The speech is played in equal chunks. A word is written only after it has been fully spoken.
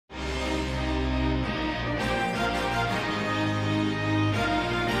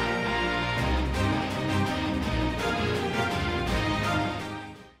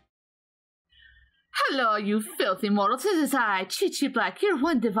Hello, you filthy mortals. It is I, ChiChi Black, your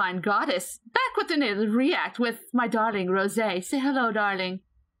one divine goddess, back with another react with my darling Rosé. Say hello, darling.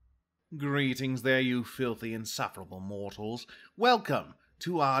 Greetings there, you filthy, insufferable mortals. Welcome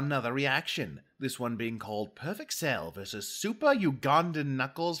to our another reaction. This one being called Perfect Cell vs. Super Ugandan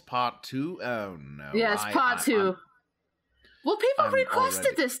Knuckles Part 2. Oh no. Yes, Part 2. Well, people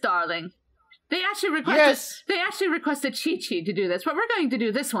requested this, darling. They actually requested. Yes. They actually requested ChiChi to do this, but we're going to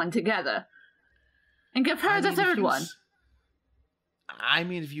do this one together, and give her the third one. I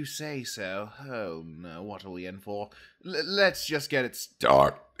mean, if you say so. Oh no, what are we in for? Let's just get it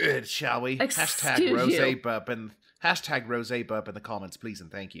started, shall we? Hashtag Rosé burp in the comments, please and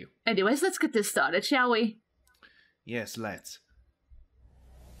thank you. Anyways, let's get this started, shall we? Yes, let's.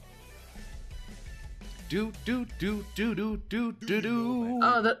 Do do do do do do do do.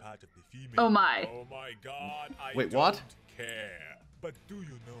 Oh my. Oh my God! Wait, what? Don't care. But do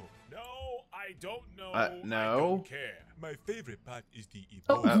you know? No, I don't know. No. I don't care. My favorite part is the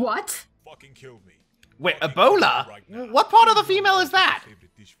Oh, Ebola. what? Fucking kill me. Wait, Ebola? Right now. What part of the female is that? My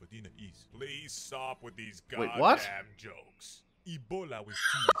favorite dish for dinner is. Please stop with these Wait, what? goddamn jokes. Ebola with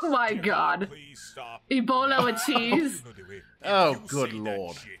cheese. Oh my Can you God. Please stop. Ebola with cheese. You know the way. If Oh, you good say that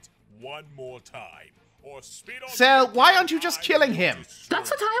lord. shit one more time, or spit on Cell, me, why aren't you just I killing will him? destroy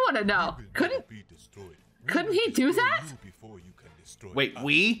That's what I want to know. you will Couldn't never be destroyed. We couldn't will he do destroy that? you before you can destroy Wait, us.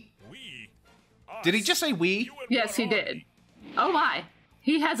 we? We? Did he Us? just say we? You and Yes, what he are did. we? Oh my.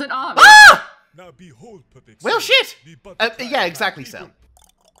 He has an army. Ah! Now behold, perfect Well, Cell, shit! the butterfly Yeah, exactly, people.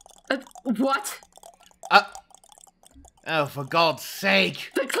 Cell. What? Oh, for God's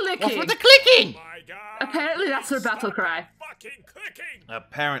sake. The clicking. What's with the clicking? My God! Apparently that's their Stop battle cry. Fucking clicking!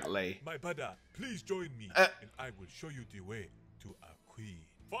 Apparently. My brother, please join me, Uh. and I will show you the way to our queen.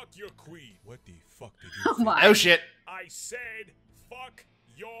 Fuck your queen. What the fuck did you Oh say? my. Oh shit. I said, fuck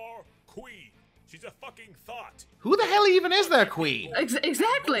your queen. She's a fucking thought. Who the hell even is their queen?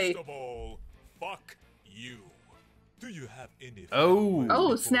 Exactly. Most of all, fuck you. Do you have any? Oh.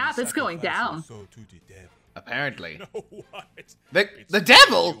 Oh, snap, it's going down. So to the devil. Apparently. No, what? The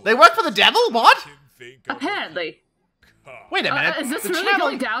devil? They work for the devil? What? Think of Apparently. Wait a minute. Is this the really channel...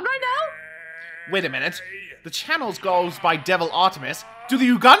 going down right now? Wait a minute. The channel goes by Devil Artemis. Do the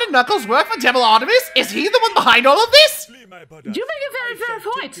Ugandan Knuckles work for Devil Artemis? Is he the one behind all of this? my brother. You make a very fair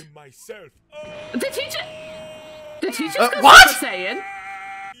point. Myself. The teacher's got what? Super Saiyan.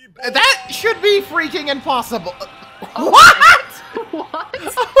 That should be freaking impossible. Oh What? What?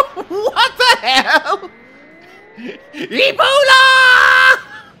 What the hell? Ebola!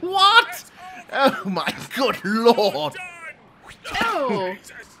 What? Oh my good lord. Ew.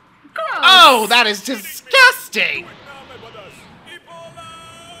 Gross. Oh, that is disgusting.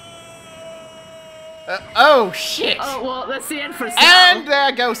 Oh shit. Oh, well, that's the end for Cell. And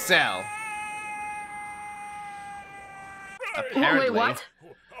there goes Cell. Apparently. Wait, what?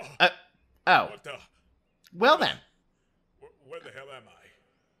 Oh. What the? Well then. Where the hell am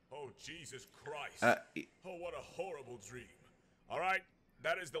I? Oh, Jesus Christ. Oh, what a horrible dream. All right,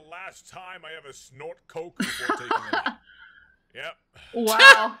 that is the last time I ever snort coke before taking a nap. Yep.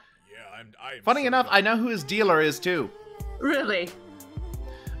 Wow. Yeah, I'm Funny so enough, done. I know who his dealer is too. Really?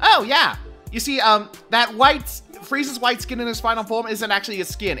 Oh yeah. You see, that Frieza's white skin in his final form isn't actually his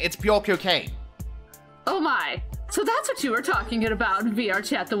skin. It's pure cocaine. Oh my. So that's what you were talking about in VR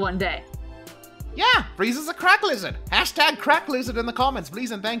chat the one day. Yeah, Frieza's a crack lizard. Hashtag crack lizard in the comments,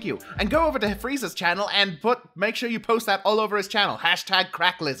 please and thank you. And go over to Frieza's channel and make sure you post that all over his channel. Hashtag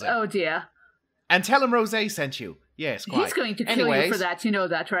crack lizard. Oh dear. And tell him Rosé sent you. Yes, quite. He's going to kill you for that, you know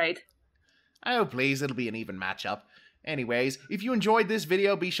that, right? Oh, please, it'll be an even matchup. Anyways, if you enjoyed this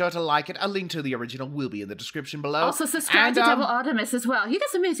video, be sure to like it. A link to the original will be in the description below. Also subscribe and, to Devil Artemis as well. He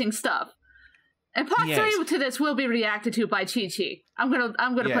does amazing stuff. And part 3 to this will be reacted to by ChiChi. I'm gonna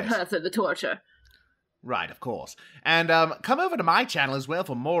put her through the torture. Right, of course. And come over to my channel as well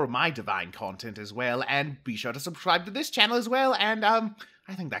for more of my divine content as well. And be sure to subscribe to this channel as well. And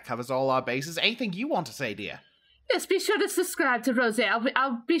I think that covers all our bases. Anything you want to say, dear? Yes, be sure to subscribe to Rosé.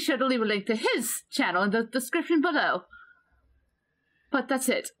 I'll be sure to leave a link to his channel in the description below. But that's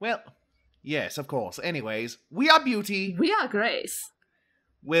it. Well, yes, of course. Anyways, we are Beauty. We are Grace.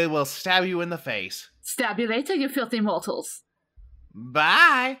 We will stab you in the face. Stab you later, you filthy mortals.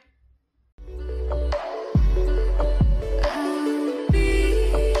 Bye!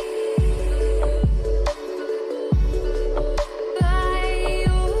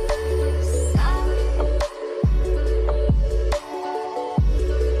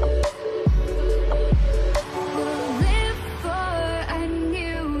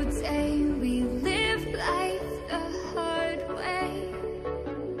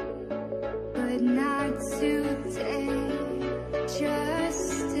 Now hard to take.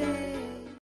 Just